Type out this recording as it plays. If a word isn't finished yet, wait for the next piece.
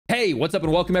Hey, what's up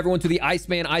and welcome everyone to the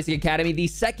IceManIsaac Academy, the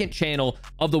second channel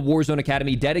of the Warzone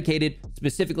Academy dedicated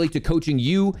specifically to coaching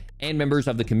you and members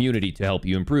of the community to help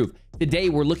you improve. Today,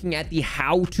 we're looking at the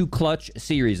How to Clutch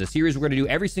series, a series we're going to do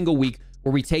every single week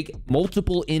where we take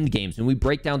multiple end games and we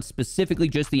break down specifically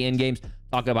just the end games,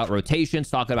 talking about rotations,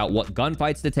 talking about what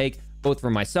gunfights to take, both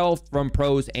from myself, from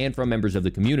pros, and from members of the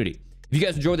community. If you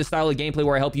guys enjoy this style of gameplay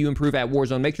where I help you improve at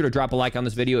Warzone, make sure to drop a like on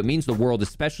this video. It means the world,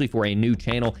 especially for a new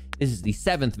channel. This is the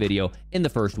 7th video in the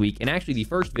first week, and actually the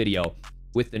first video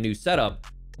with the new setup.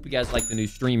 Hope you guys like the new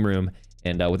stream room.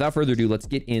 And without further ado, let's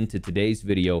get into today's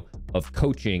video of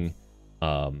coaching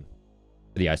for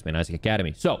the IceManIsaac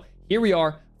Academy. So here we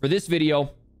are for this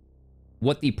video.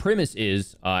 What the premise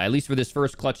is, at least for this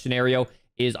first clutch scenario,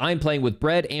 is I'm playing with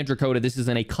Bread and Dakota. This is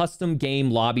in a custom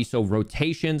game lobby, so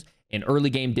rotations and early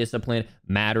game discipline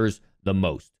matters the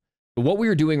most. So what we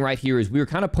were doing right here is we were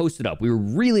kind of posted up. We were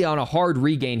really on a hard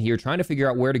regain here, trying to figure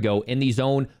out where to go, and the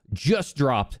zone just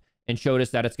dropped and showed us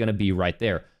that it's going to be right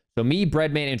there. So me,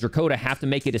 Breadman, and Dakota have to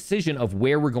make a decision of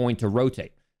where we're going to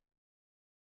rotate.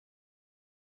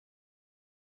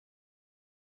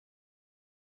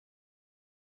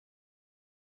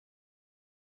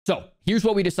 So here's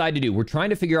what we decide to do. We're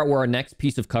trying to figure out where our next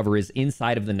piece of cover is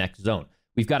inside of the next zone.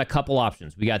 We've got a couple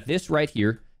options. We got this right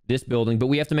here, this building, but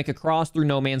we have to make a cross through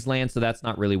no man's land, so that's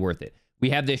not really worth it. We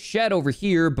have this shed over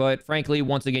here, but frankly,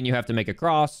 once again, you have to make a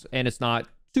cross, and it's not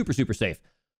super safe.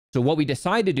 So what we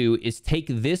decide to do is take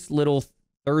this little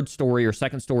third story or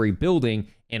second story building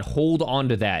and hold on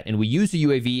to that. And we use the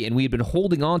UAV, and we've been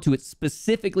holding on to it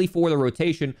specifically for the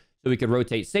rotation so we could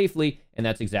rotate safely, and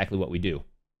that's exactly what we do.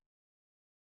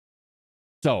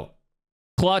 So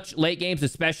clutch, late games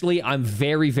especially, I'm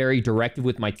very directive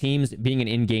with my teams. Being an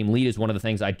in-game lead is one of the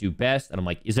things I do best. And I'm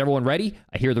like, is everyone ready?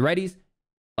 I hear the readies.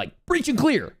 Like, breach and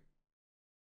clear.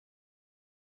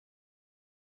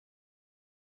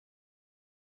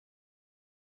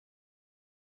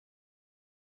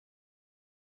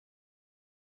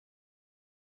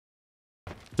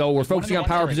 So we're focusing on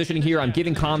power positioning here. I'm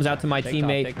giving comms out to my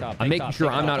teammate. I'm making sure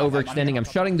I'm not overextending. I'm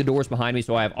shutting the doors behind me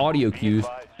so I have audio cues.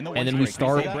 And then we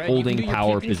start holding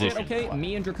power position. Okay,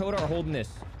 me and Dakota are holding this.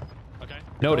 Okay.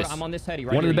 Notice, I'm on this heady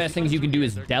right one of the best things you can do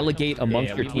is delegate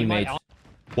amongst your teammates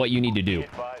what you need to do.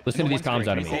 Listen to these comms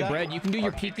out of me. Hey, Brad, you can do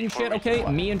your peeking shit, okay?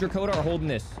 Me and Dakota are holding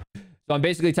this. So I'm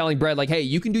basically telling Brad, like, hey,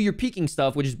 you can do your peeking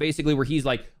stuff, which is basically where he's,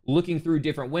 like, looking through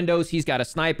different windows. He's got a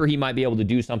sniper. He might be able to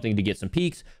do something to get some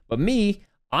peeks. But me,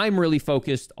 I'm really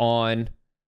focused on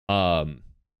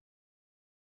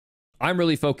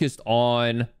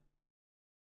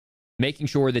making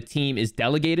sure the team is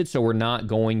delegated, so we're not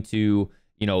going to,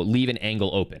 you know, leave an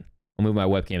angle open. I'll move my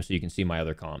webcam so you can see my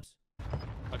other comms.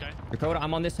 Okay. Dakota,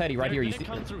 I'm on this heady right here. You see?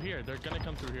 Come through here. They're gonna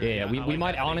come through here. Yeah, we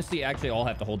might honestly actually all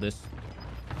have to hold this.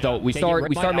 So we start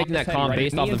making that comm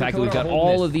based off the fact that we've got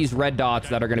all of these red dots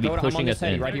that are going to be pushing us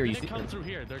in. Right here, you see?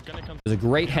 There's a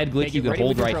great head glitch you can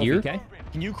hold right here. Okay.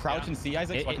 Can you crouch and see,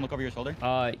 Isaac, so I can look over your shoulder?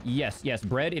 Yes.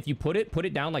 Bread, if you put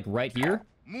it down like right here,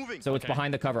 so it's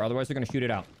behind the cover. Otherwise, they're going to shoot it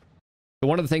out. So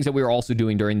one of the things that we were also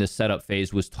doing during this setup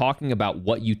phase was talking about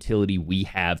what utility we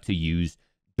have to use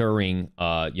during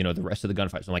you know, the rest of the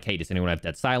gunfight. So I'm like, hey, does anyone have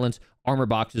dead silence, armor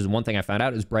boxes? And one thing I found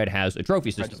out is Bread has a trophy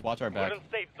system. Just watch our back.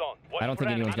 I don't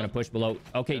think anyone's gonna push below.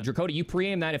 Okay, Dakota, you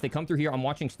pre-aim that. If they come through here, I'm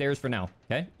watching stairs for now.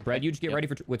 Okay, Brad, you just get ready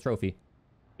with trophy.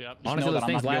 Yeah. Honestly, those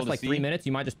things last like 3 minutes.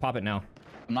 You might just pop it now.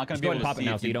 I'm not gonna be able to pop it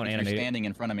now, so you don't animate. You're standing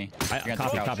in front of me.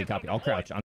 Copy. I'll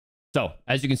crouch. So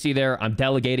as you can see there, I'm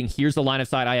delegating. Here's the line of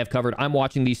sight I have covered. I'm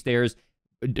watching these stairs.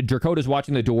 Dakota's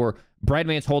watching the door.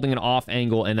 Breadman's holding an off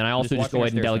angle, and then I also just go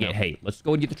ahead and delegate, hey, let's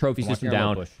go and get the trophy system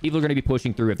down. People are going to be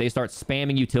pushing through. If they start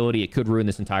spamming utility, it could ruin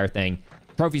this entire thing.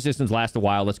 Trophy systems last a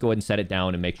while. Let's go ahead and set it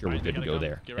down and make sure we're good to go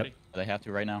there. Yep. They have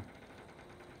to right now.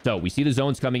 So we see the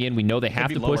zones coming in. We know they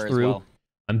have to push through. Well.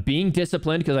 I'm being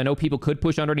disciplined because I know people could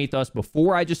push underneath us.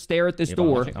 Before I just stare at this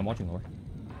door. I'm watching lower.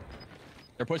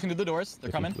 They're pushing through the doors. They're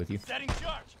coming. With you. Setting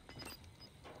charge.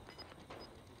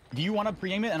 Do you want to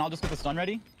pre-aim it and I'll just get the stun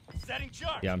ready? Setting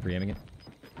charge. Yeah, I'm pre-aiming it.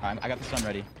 I got the stun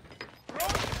ready.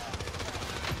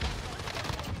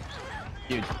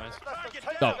 Huge.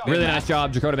 So, really nice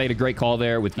job. Dakota made a great call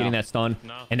there with getting that stun.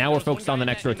 And now we're focused on the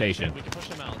next rotation. We can push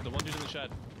him out. The one dude in the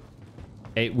shed.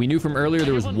 Hey, we knew from earlier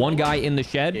there was one guy in the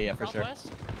shed. Yeah, for sure.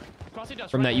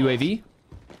 From that UAV.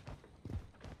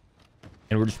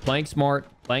 And we're just playing smart,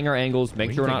 playing our angles,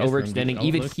 make sure we're not overextending.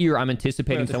 Even here, I'm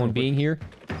anticipating someone being here.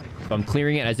 So I'm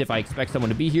clearing it as if I expect someone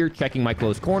to be here, checking my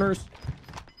close corners.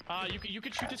 You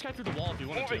could shoot this guy through the wall if you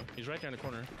wanted to. He's right there in the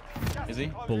corner. Is he?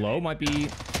 Below might be...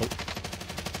 Oh.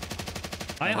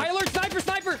 High alert! Sniper!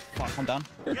 sniper. Oh, calm down.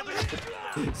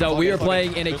 So we are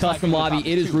playing in a custom lobby.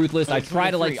 It is ruthless. I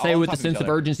try to like say with a sense of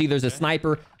urgency, there's a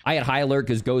sniper. I had high alert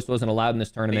because Ghost wasn't allowed in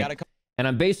this tournament. And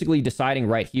I'm basically deciding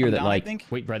right here that like,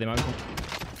 wait, Brad, they might...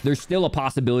 there's still a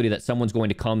possibility that someone's going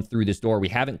to come through this door. We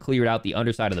haven't cleared out the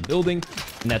underside of the building,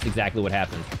 and that's exactly what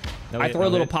happens. I throw a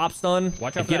little pop stun,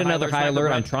 get another high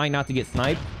alert. I'm trying not to get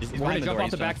sniped. We're going to jump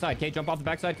off the backside. Okay, jump off the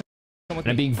backside. And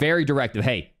I'm being very directive.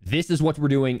 Hey, this is what we're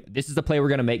doing. This is the play we're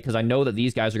going to make because I know that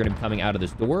these guys are going to be coming out of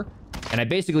this door. And I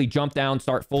basically jump down,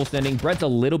 start full sending. Brett's a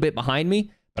little bit behind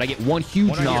me, but I get one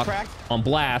huge knock on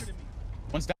blast.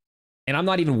 And I'm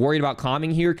not even worried about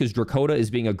calming here because Drakota is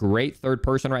being a great third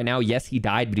person right now. Yes, he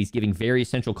died, but he's giving very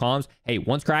essential comms. Hey,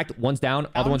 one's cracked, one's down,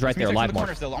 other one's right there, live mark.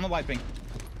 On the live ping.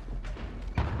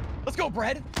 Let's go,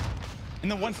 Bread. In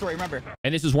the one story, remember.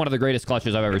 And this is one of the greatest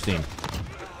clutches I've ever seen.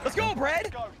 Let's go,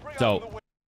 Bread. So,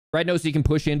 Bread knows he can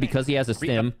push in because he has a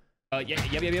stim. Yeah.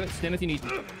 Stim if you need.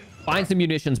 Find some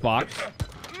munitions box.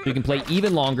 So you can play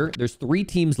even longer. There's 3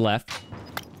 teams left.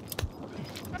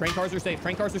 Train cars are safe.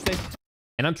 Train cars are safe.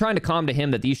 And I'm trying to calm to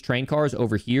him that these train cars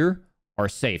over here are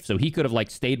safe. So he could have like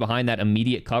stayed behind that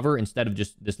immediate cover instead of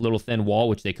just this little thin wall,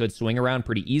 which they could swing around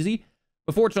pretty easy.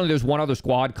 But fortunately, there's one other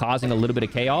squad causing a little bit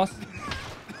of chaos.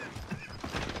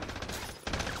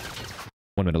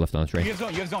 1 minute left on the train. You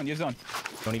have zone.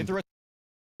 Don't even...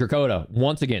 Drakota,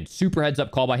 once again, super heads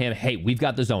up call by him. Hey, we've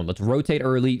got the zone. Let's rotate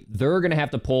early. They're going to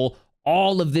have to pull.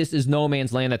 All of this is no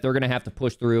man's land that they're going to have to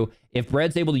push through. If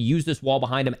Bread's able to use this wall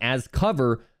behind him as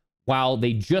cover while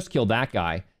they just killed that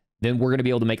guy, then we're going to be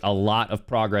able to make a lot of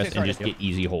progress and just get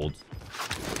easy holds.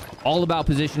 All about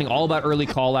positioning, all about early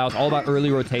callouts, all about early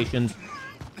rotations.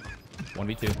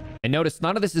 1v2. And notice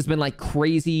none of this has been like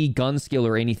crazy gun skill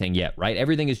or anything yet, right?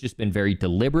 Everything has just been very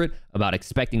deliberate about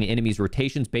expecting the enemy's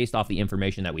rotations based off the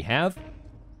information that we have.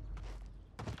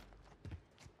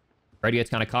 Brady gets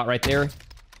kind of caught right there.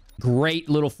 Great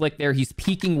little flick there. He's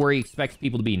peeking where he expects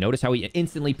people to be. Notice how he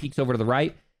instantly peeks over to the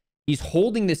right. He's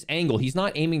holding this angle. He's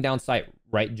not aiming down sight,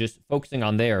 right? Just focusing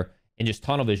on there and just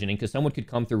tunnel visioning because someone could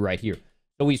come through right here.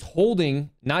 So he's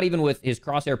holding, not even with his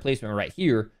crosshair placement right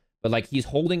here, but like he's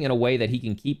holding in a way that he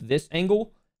can keep this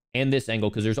angle and this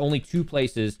angle because there's only 2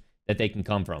 places that they can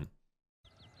come from.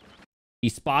 He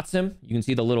spots him. You can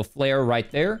see the little flare right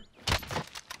there.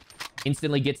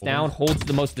 Instantly gets down, holds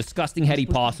the most disgusting heady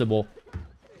possible.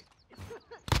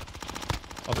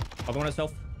 Other one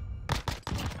itself.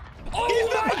 Oh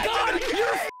my God!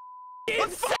 You're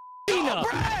insane!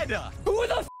 Who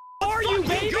the are you,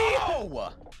 baby?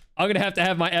 I'm gonna have to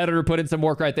have my editor put in some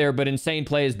work right there, but insane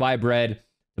plays by Bread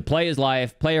to play his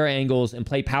life, player angles, and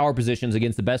play power positions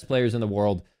against the best players in the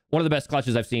world. One of the best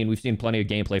clutches I've seen. We've seen plenty of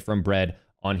gameplay from Bread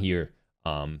on here.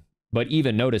 But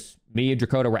even notice, me and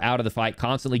Drakota were out of the fight,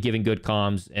 constantly giving good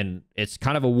comms, and it's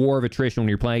kind of a war of attrition when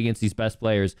you're playing against these best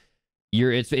players.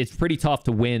 It's pretty tough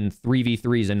to win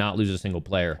 3v3s and not lose a single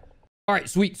player. All right,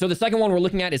 sweet. So the second one we're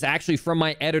looking at is actually from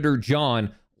my editor,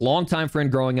 John. Longtime friend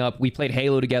growing up. We played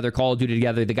Halo together, Call of Duty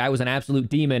together. The guy was an absolute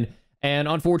demon. And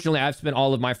unfortunately, I've spent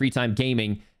all of my free time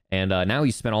gaming. And now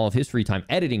he's spent all of his free time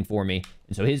editing for me.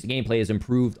 And so his gameplay has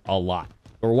improved a lot.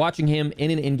 So we're watching him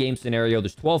in an in-game scenario.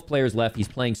 There's 12 players left. He's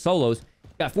playing solos.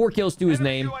 He's got 4 kills to his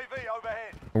name.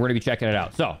 And we're going to be checking it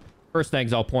out. So first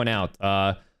things I'll point out.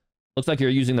 Looks like you're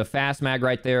using the fast mag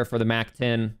right there for the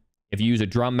MAC-10. If you use a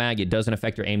drum mag, it doesn't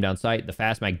affect your aim down sight. The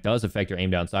fast mag does affect your aim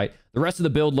down sight. The rest of the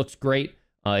build looks great.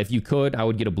 If you could, I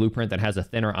would get a blueprint that has a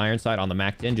thinner iron sight on the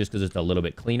MAC-10 just because it's a little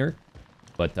bit cleaner.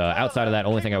 But outside of that,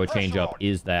 only thing I would change up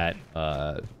is that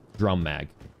drum mag.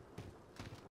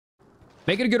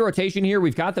 Making a good rotation here.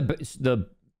 We've got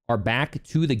our back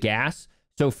to the gas.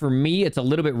 So for me, it's a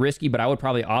little bit risky, but I would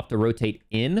probably opt to rotate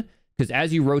in because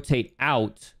as you rotate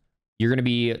out, you're going to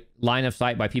be line of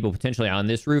sight by people potentially on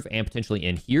this roof and potentially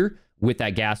in here with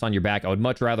that gas on your back. I would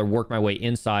much rather work my way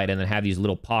inside and then have these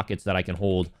little pockets that I can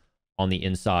hold on the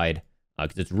inside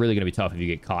because it's really going to be tough if you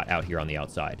get caught out here on the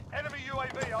outside. Enemy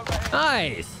UAV overhead.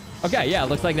 Nice. Okay, yeah, it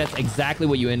looks like that's exactly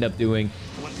what you end up doing.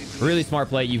 Really smart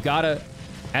play. You've got to,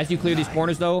 as you clear these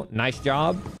corners though, nice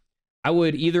job. I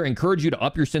would either encourage you to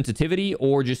up your sensitivity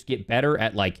or just get better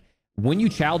at like, when you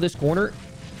chow this corner,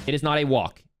 it is not a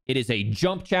walk. It is a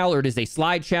jump chow or it is a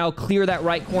slide chow. Clear that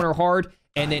right corner hard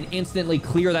and then instantly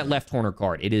clear that left corner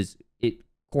card. It is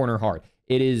corner hard.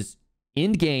 It is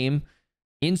in game,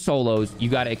 in solos. You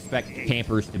got to expect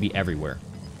campers to be everywhere.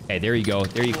 Okay, there you go.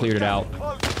 There you cleared it out.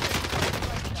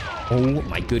 Oh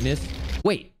my goodness.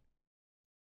 Wait.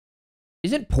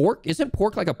 Isn't Pork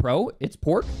like a pro? It's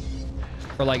Pork?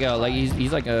 Or like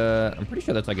he's like a, I'm pretty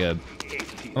sure that's like a,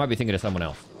 I might be thinking of someone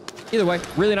else. Either way,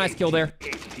 really nice kill there.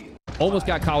 Almost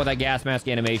got caught with that gas mask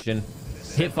animation.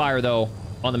 Hit fire, though,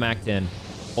 on the MAC-10.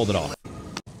 Hold it off.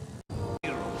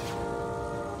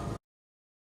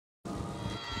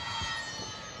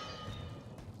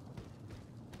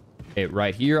 Okay,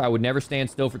 right here, I would never stand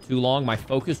still for too long. My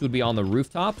focus would be on the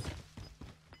rooftops.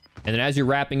 And then as you're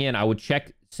wrapping in, I would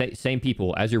check, same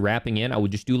people. As you're wrapping in, I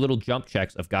would just do little jump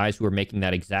checks of guys who are making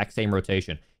that exact same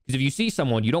rotation. Because if you see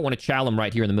someone, you don't want to chow them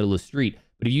right here in the middle of the street.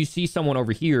 But if you see someone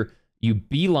over here, you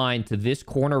beeline to this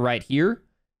corner right here,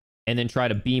 and then try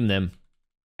to beam them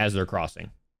as they're crossing.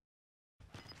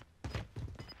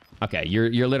 Okay,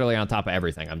 you're literally on top of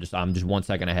everything. I'm just 1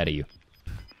 second ahead of you.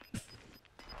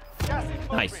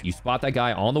 Nice. You spot that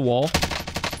guy on the wall.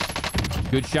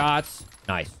 Good shots.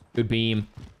 Nice. Good beam.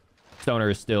 Stoner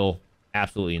is still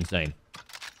absolutely insane.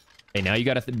 Okay, now you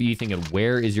got to be thinking,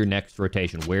 where is your next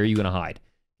rotation? Where are you going to hide?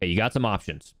 Okay, you got some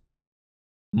options.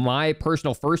 My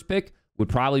personal first pick would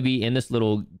probably be in this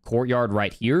little courtyard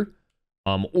right here.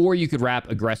 Or you could wrap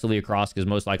aggressively across because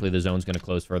most likely the zone's going to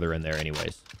close further in there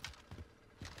anyways.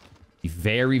 Be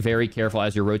very, very careful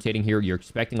as you're rotating here. You're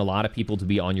expecting a lot of people to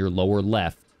be on your lower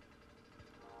left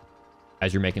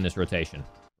as you're making this rotation,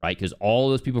 right? Because all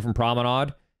those people from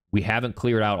Promenade, we haven't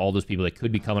cleared out all those people that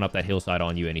could be coming up that hillside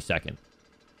on you any second.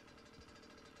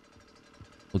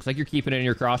 Looks like you're keeping it in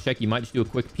your cross check. You might just do a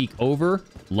quick peek over.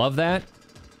 Love that.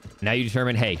 Now you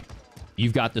determine, hey,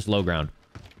 you've got this low ground.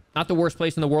 Not the worst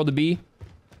place in the world to be.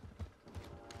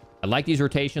 I like these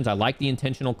rotations. I like the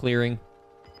intentional clearing.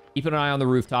 Keeping an eye on the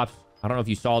rooftops. I don't know if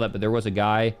you saw that, but there was a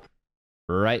guy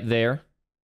right there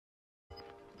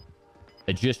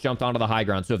that just jumped onto the high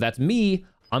ground. So if that's me,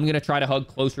 I'm going to try to hug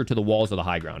closer to the walls of the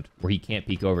high ground where he can't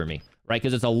peek over me, right?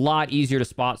 Because it's a lot easier to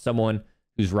spot someone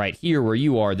who's right here where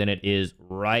you are than it is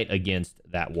right against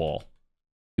that wall.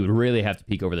 He would really have to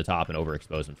peek over the top and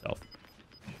overexpose himself.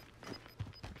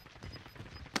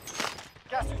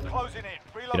 Gas is closing in.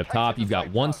 Get up top. You've got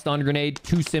one stun grenade,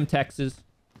 2 Simtexes.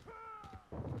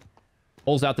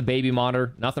 Pulls out the baby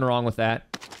monitor. Nothing wrong with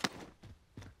that.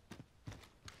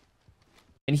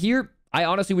 And here, I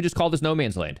honestly would just call this no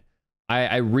man's land.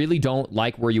 I really don't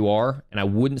like where you are, and I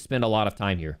wouldn't spend a lot of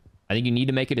time here. I think you need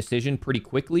to make a decision pretty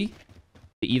quickly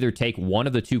to either take one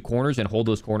of the 2 corners and hold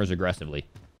those corners aggressively.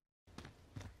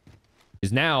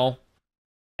 Because now,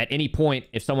 at any point,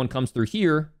 if someone comes through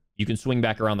here, you can swing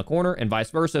back around the corner, and vice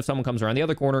versa. If someone comes around the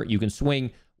other corner, you can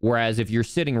swing. Whereas if you're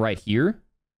sitting right here,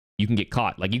 you can get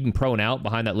caught. Like, you can prone out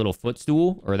behind that little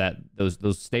footstool or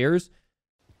those stairs.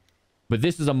 But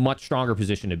this is a much stronger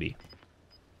position to be.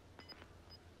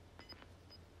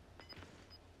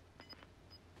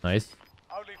 Nice.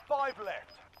 Only 5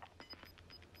 left.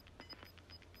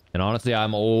 And honestly,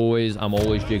 I'm always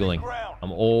jiggling.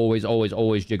 I'm always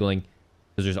jiggling.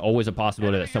 Because there's always a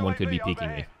possibility that someone could be peeking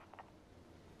me.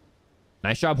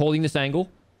 Nice job holding this angle.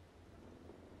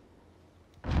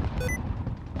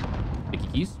 Mickey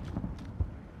keys.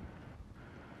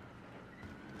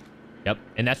 Yep.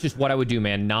 And that's just what I would do,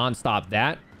 man. Non-stop.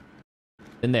 That.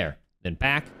 Then there. Then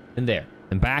back. Then there.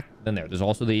 Then back. Then there. There's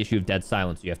also the issue of dead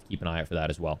silence. You have to keep an eye out for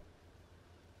that as well.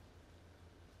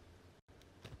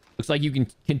 Looks like you can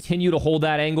continue to hold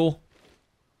that angle.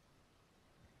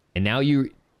 And now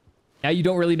you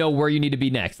don't really know where you need to be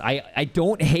next. I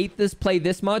don't hate this play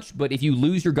this much, but if you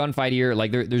lose your gunfight here,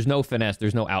 like there's no finesse,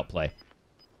 there's no outplay.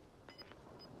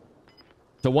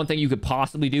 So one thing you could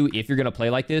possibly do if you're going to play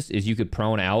like this is you could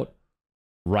prone out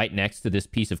right next to this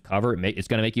piece of cover. It's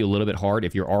going to make you a little bit hard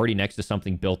if you're already next to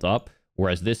something built up,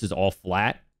 whereas this is all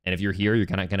flat. And if you're here, you're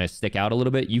kind of going to stick out a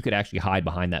little bit. You could actually hide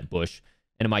behind that bush,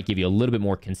 and it might give you a little bit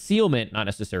more concealment, not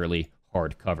necessarily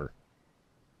hard cover.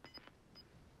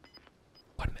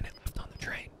 1 minute left on the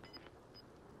train.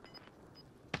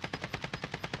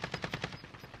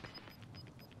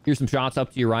 Here's some shots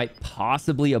up to your right,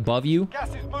 possibly above you. Gas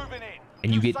is moving in.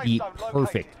 And you get the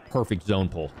perfect zone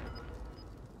pull.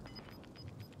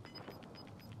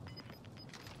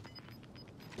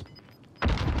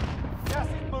 Gas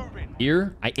is moving.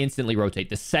 Here, I instantly rotate.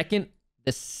 The second,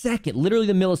 literally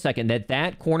the millisecond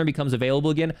that corner becomes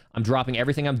available again, I'm dropping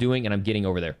everything I'm doing and I'm getting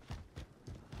over there.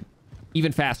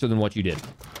 Even faster than what you did.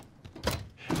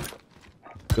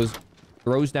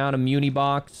 Throws down a muni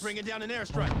box. Bring it down an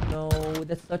airstrike. No,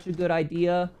 that's such a good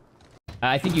idea.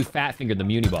 I think you fat fingered the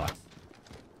muni box.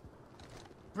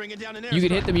 Bring it down an airstrike. You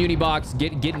could hit the muni box,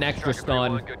 get an extra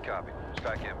stun. Good copy.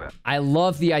 Strike inbound. I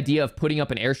love the idea of putting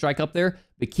up an airstrike up there,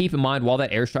 but keep in mind, while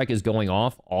that airstrike is going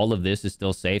off, all of this is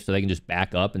still safe, so they can just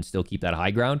back up and still keep that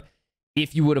high ground.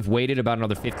 If you would have waited about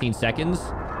another 15 seconds,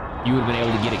 you would have been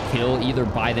able to get a kill either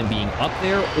by them being up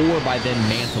there or by them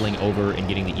mantling over and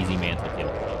getting the easy mantle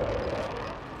kill.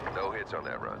 No hits on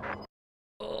that run.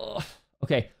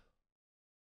 Okay.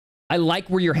 I like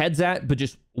where your head's at, but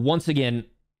just once again,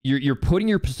 you're putting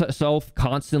yourself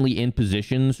constantly in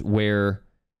positions where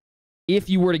if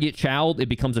you were to get chowed, it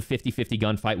becomes a 50-50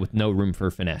 gunfight with no room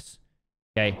for finesse.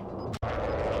 Okay?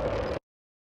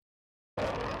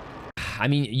 I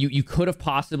mean, you could have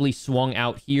possibly swung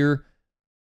out here.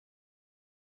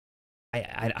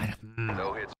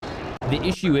 No hits. The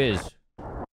issue is,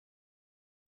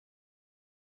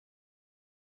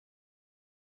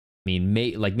 I mean,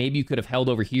 maybe you could have held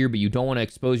over here, but you don't want to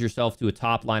expose yourself to a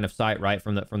top line of sight, right?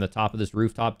 From the top of this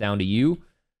rooftop down to you.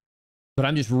 But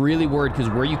I'm just really worried because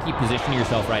where you keep positioning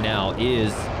yourself right now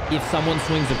is if someone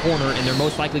swings a corner, and they're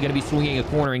most likely going to be swinging a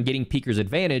corner and getting peeker's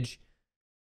advantage,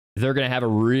 they're going to have a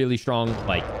really strong,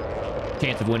 like,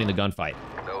 chance of winning the gunfight.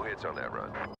 No hits on that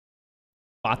run.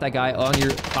 Spot that guy on your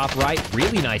top right.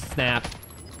 Really nice snap.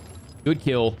 Good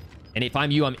kill. And if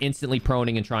I'm you, I'm instantly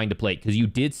proning and trying to plate because you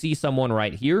did see someone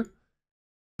right here.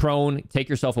 Prone. Take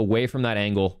yourself away from that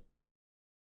angle.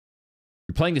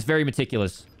 You're playing this very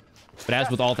meticulous. But as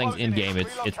with all things in-game,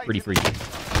 it's pretty freaky.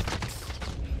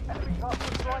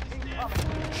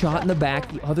 Shot in the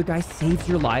back. The other guy saves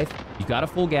your life. You got a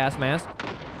full gas mask.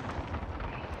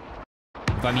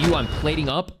 If I'm you, I'm plating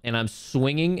up, and I'm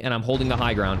swinging, and I'm holding the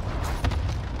high ground.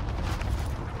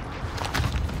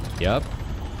 Yep.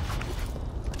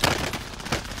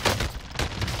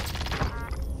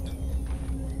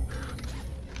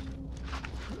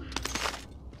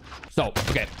 So,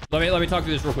 okay, let me talk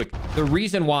through this real quick. The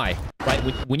reason why, right?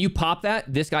 When you pop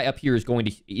that, this guy up here is going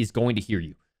to hear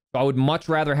you. So I would much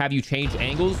rather have you change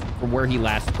angles from where he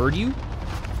last heard you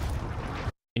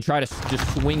and try to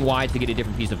just swing wide to get a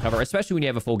different piece of cover, especially when you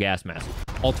have a full gas mask.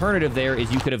 Alternative there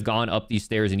is you could have gone up these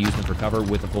stairs and used them for cover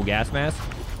with a full gas mask.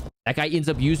 That guy ends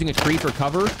up using a tree for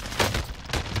cover,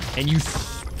 and you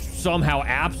somehow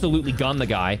absolutely gun the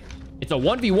guy. It's a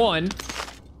 1v1.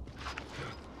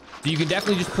 So you can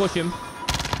definitely just push him.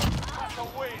 That's a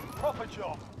win. Proper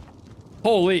job.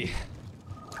 Holy.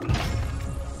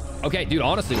 Okay, dude,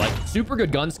 honestly, like, super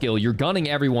good gun skill. You're gunning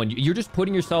everyone. You're just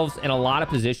putting yourselves in a lot of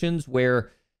positions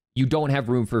where you don't have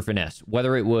room for finesse.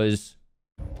 Whether it was...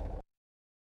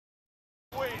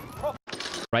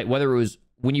 right, whether it was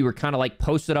when you were kind of, like,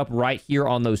 posted up right here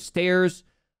on those stairs.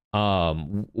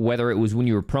 Whether it was when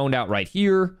you were proned out right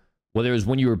here. Whether it was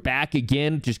when you were back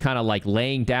again, just kind of like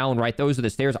laying down, right? Those are the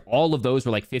stairs. All of those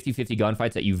were like 50-50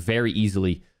 gunfights that you very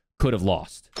easily could have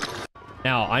lost.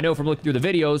 Now, I know from looking through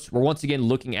the videos, we're once again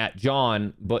looking at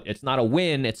John, but it's not a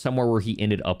win. It's somewhere where he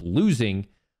ended up losing,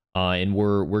 and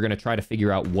we're going to try to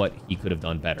figure out what he could have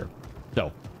done better.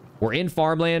 So, we're in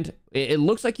farmland. It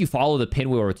looks like you follow the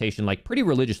pinwheel rotation like pretty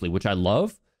religiously, which I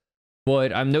love,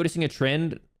 but I'm noticing a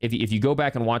trend. If you go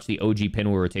back and watch the OG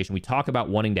pinwheel rotation, we talk about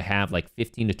wanting to have like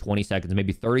 15 to 20 seconds,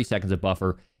 maybe 30 seconds of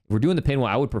buffer. If we're doing the pinwheel,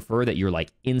 I would prefer that you're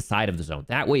like inside of the zone.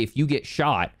 That way, if you get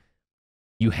shot,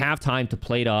 you have time to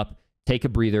plate up, take a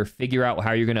breather, figure out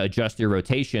how you're going to adjust your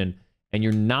rotation, and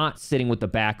you're not sitting with the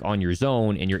back on your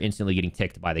zone and you're instantly getting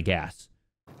ticked by the gas.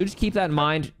 So just keep that in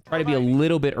mind. Try to be a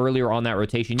little bit earlier on that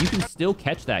rotation. You can still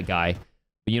catch that guy.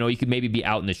 But, you know, you could maybe be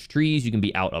out in the trees. You can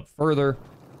be out up further.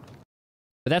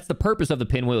 But that's the purpose of the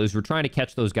pinwheel, is we're trying to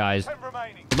catch those guys.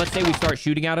 But let's say we start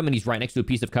shooting at him and he's right next to a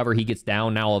piece of cover. He gets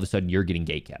down. Now all of a sudden you're getting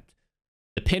gate kept.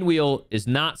 The pinwheel is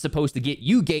not supposed to get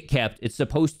you gate kept. It's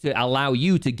supposed to allow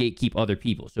you to gatekeep other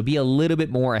people. So be a little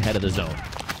bit more ahead of the zone.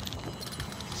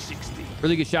 60.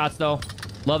 Really good shots, though.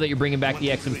 Love that you're bringing back the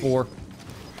XM4.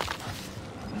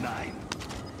 9.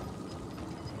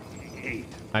 8.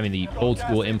 I mean, the old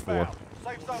school M4.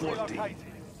 14. Enemy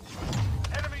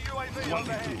UAV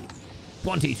overhead.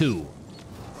 22.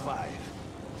 5.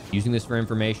 Using this for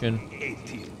information.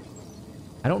 18.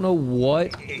 I don't know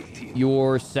what 18.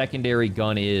 your secondary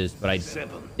gun is, but I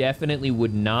 7. definitely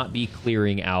would not be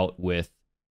clearing out with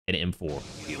an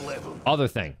M4. 11. Other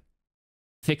thing,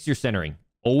 fix your centering.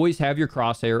 Always have your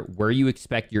crosshair where you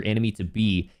expect your enemy to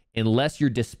be, unless you're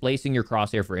displacing your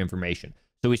crosshair for information.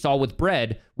 So we saw with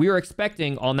Bread, we were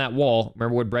expecting on that wall,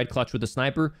 remember when Bread clutched with the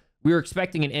sniper? We were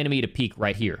expecting an enemy to peek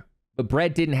right here. But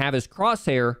Bread didn't have his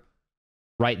crosshair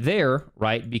right there,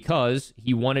 right? Because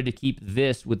he wanted to keep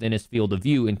this within his field of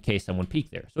view in case someone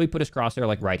peeked there. So he put his crosshair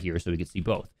like right here so he could see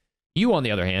both. You, on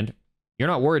the other hand, you're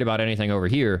not worried about anything over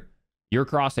here. Your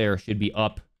crosshair should be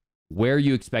up where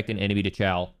you expect an enemy to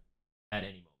chow at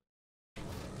any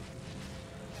moment.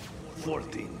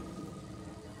 14.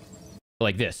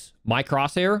 Like this. My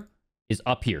crosshair is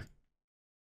up here.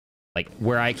 Like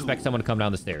where I expect someone to come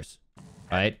down the stairs.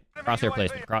 Right? Crosshair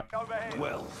placement.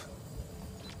 12.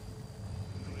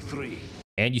 3.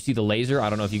 And you see the laser. I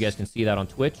don't know if you guys can see that on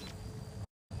Twitch.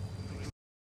 You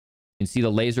can see the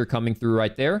laser coming through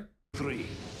right there. 3.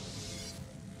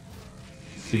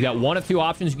 You've got one of two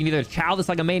options. You can either chow this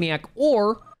like a maniac,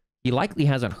 or he likely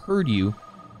hasn't heard you.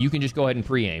 You can just go ahead and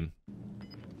pre-aim.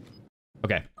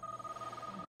 Okay.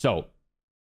 So,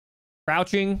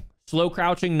 crouching, slow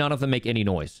crouching, none of them make any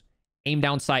noise. Aim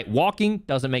down sight walking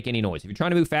doesn't make any noise. If you're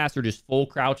trying to move faster, just full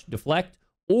crouch, deflect,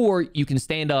 or you can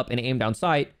stand up and aim down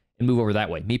sight and move over that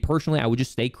way. Me personally, I would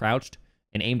just stay crouched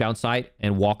and aim down sight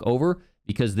and walk over,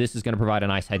 because this is going to provide a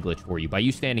nice head glitch for you. By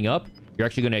you standing up, you're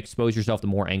actually going to expose yourself to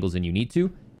more angles than you need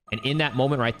to. And in that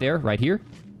moment right there, right here,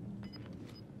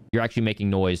 you're actually making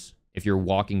noise if you're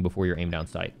walking before you're aim down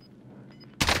sight.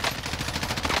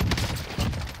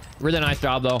 Really nice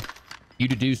job, though. You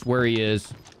deduced where he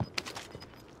is.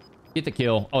 Get the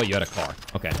kill. Oh, you had a car.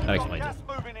 Okay, that explains it.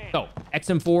 So,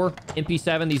 XM4,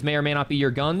 MP7, these may or may not be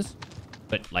your guns.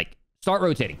 But, like, start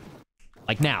rotating.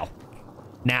 Like, now.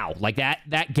 Now. Like,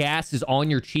 that gas is on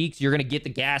your cheeks. You're going to get the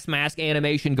gas mask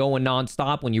animation going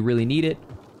nonstop when you really need it.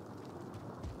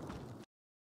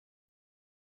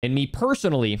 And me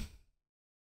personally,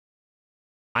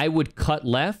 I would cut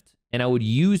left, and I would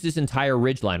use this entire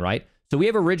ridgeline, right? So we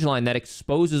have a ridgeline that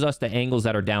exposes us to angles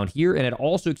that are down here, and it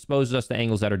also exposes us to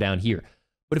angles that are down here.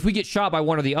 But if we get shot by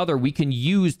one or the other, we can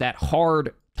use that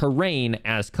hard terrain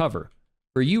as cover.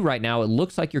 For you right now, it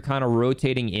looks like you're kind of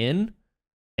rotating in,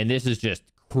 and this is just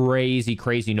crazy,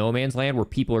 crazy no man's land where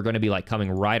people are going to be like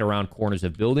coming right around corners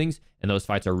of buildings, and those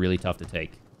fights are really tough to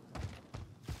take.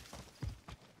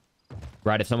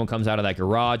 Right, if someone comes out of that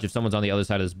garage, if someone's on the other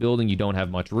side of this building, you don't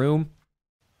have much room.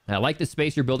 And I like the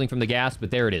space you're building from the gas,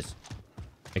 but there it is.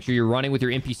 Make sure you're running with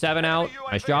your MP7 out.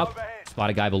 Nice job. Spot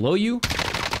a guy below you.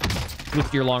 Switch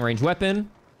to your long-range weapon.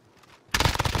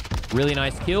 Really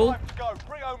nice kill.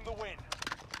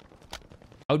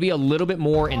 I would be a little bit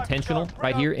more intentional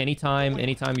right here. Anytime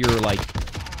you're like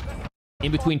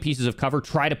in between pieces of cover,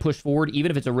 try to push forward, even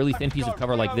if it's a really thin piece of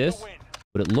cover like this.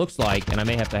 But it looks like, and I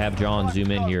may have to have John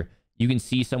zoom in here, you can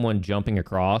see someone jumping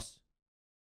across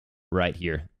right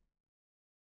here.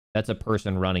 That's a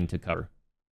person running to cover.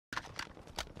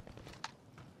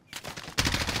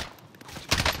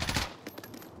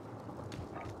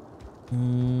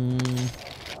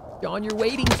 John, you're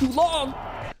waiting too long.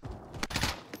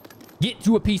 Get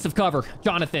to a piece of cover,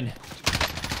 Jonathan.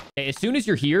 Okay, as soon as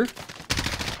you're here,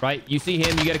 right, you see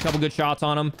him, you get a couple good shots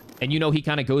on him, and you know he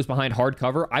kind of goes behind hard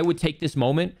cover. I would take this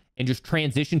moment and just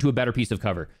transition to a better piece of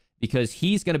cover, because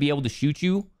he's going to be able to shoot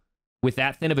you with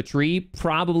that thin of a tree,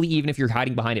 probably even if you're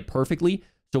hiding behind it perfectly.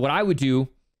 So what I would do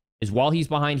is while he's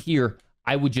behind here,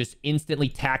 I would just instantly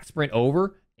tack sprint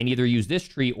over and either use this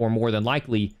tree or more than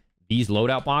likely these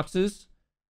loadout boxes.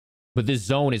 But this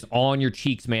zone is on your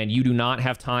cheeks, man. You do not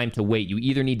have time to wait. You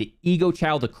either need to ego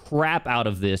chow the crap out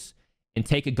of this and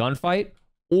take a gunfight,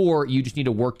 or you just need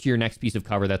to work to your next piece of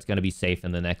cover that's going to be safe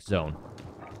in the next zone.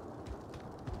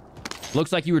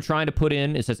 Looks like you were trying to put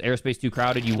in, it says airspace too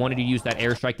crowded. You wanted to use that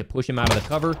airstrike to push him out of the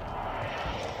cover.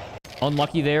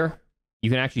 Unlucky there. You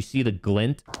can actually see the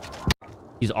glint.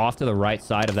 He's off to the right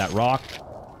side of that rock.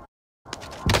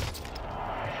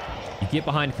 You get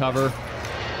behind cover.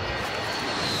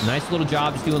 Nice little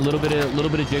job, just doing a little bit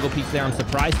of jiggle peeks there. I'm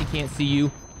surprised he can't see you.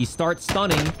 He starts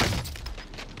stunning.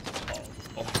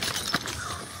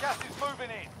 Gas is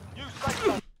moving in. Use safe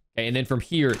zone. Okay, and then from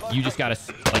here, you just gotta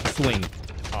like swing.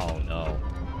 Oh no.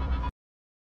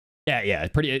 Yeah.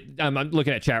 Pretty. I'm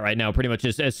looking at chat right now. Pretty much,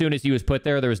 just as soon as he was put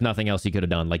there was nothing else he could have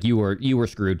done. Like you were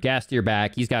screwed. Gas to your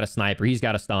back. He's got a sniper. He's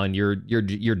got a stun. You're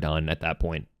done at that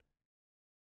point.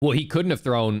 Well, he couldn't have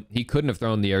thrown the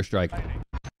airstrike.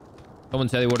 Someone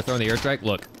said they would have thrown the airstrike.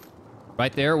 Look,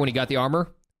 right there when he got the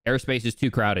armor, airspace is too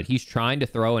crowded. He's trying to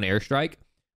throw an airstrike,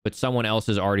 but someone else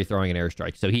is already throwing an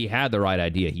airstrike. So he had the right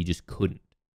idea. He just couldn't.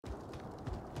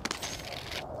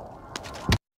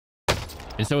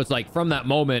 And so it's like from that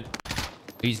moment,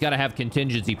 he's got to have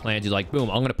contingency plans. He's like, boom,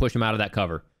 I'm going to push him out of that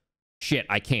cover. Shit,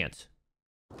 I can't.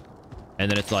 And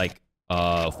then it's like,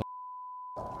 and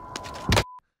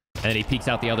then he peeks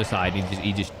out the other side. And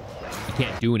he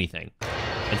can't do anything.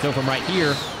 And so from right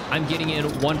here, I'm getting in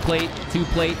 1 plate, 2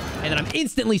 plate, and then I'm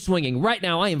instantly swinging. Right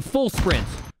now, I am full sprint.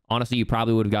 Honestly, you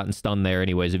probably would have gotten stunned there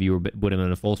anyways if you would have been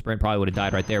in a full sprint. Probably would have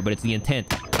died right there, but it's the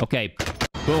intent. Okay,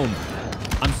 boom.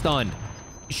 I'm stunned.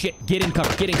 Shit, get in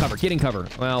cover, get in cover, get in cover.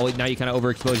 Well, now you kind of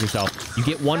overexpose yourself. You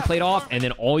get 1 plate off, and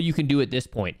then all you can do at this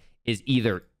point is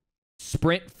either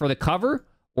sprint for the cover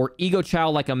or ego chow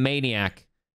like a maniac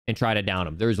and try to down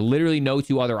him. There's literally no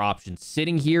 2 other options.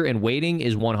 Sitting here and waiting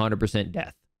is 100%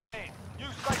 death.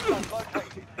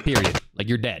 Period. Like,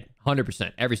 you're dead.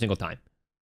 100%. Every single time.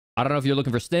 I don't know if you're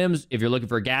looking for stims. If you're looking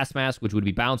for a gas mask, which would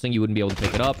be bouncing, you wouldn't be able to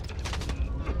pick it up.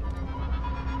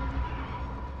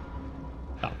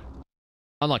 Oh.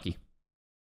 Unlucky.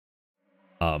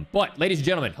 But ladies and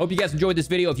gentlemen, hope you guys enjoyed this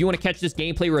video. If you want to catch this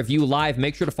gameplay review live,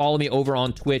 make sure to follow me over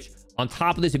on Twitch. On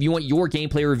top of this, if you want your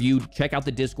gameplay reviewed, check out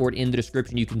the Discord in the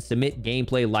description. You can submit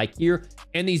gameplay like here.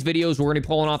 In these videos, we're going to be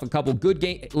pulling off a couple good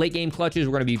late game clutches.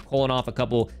 We're going to be pulling off a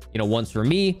couple, ones for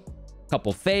me, a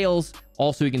couple fails.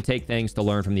 Also, you can take things to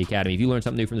learn from the Academy. If you learned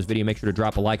something new from this video, make sure to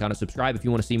drop a like on it, subscribe if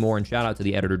you want to see more, and shout out to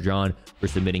the editor, John, for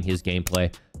submitting his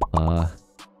gameplay.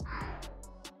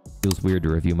 Feels weird to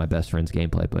review my best friend's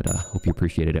gameplay, but hope you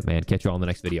appreciated it, man. Catch you all in the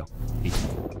next video. Peace.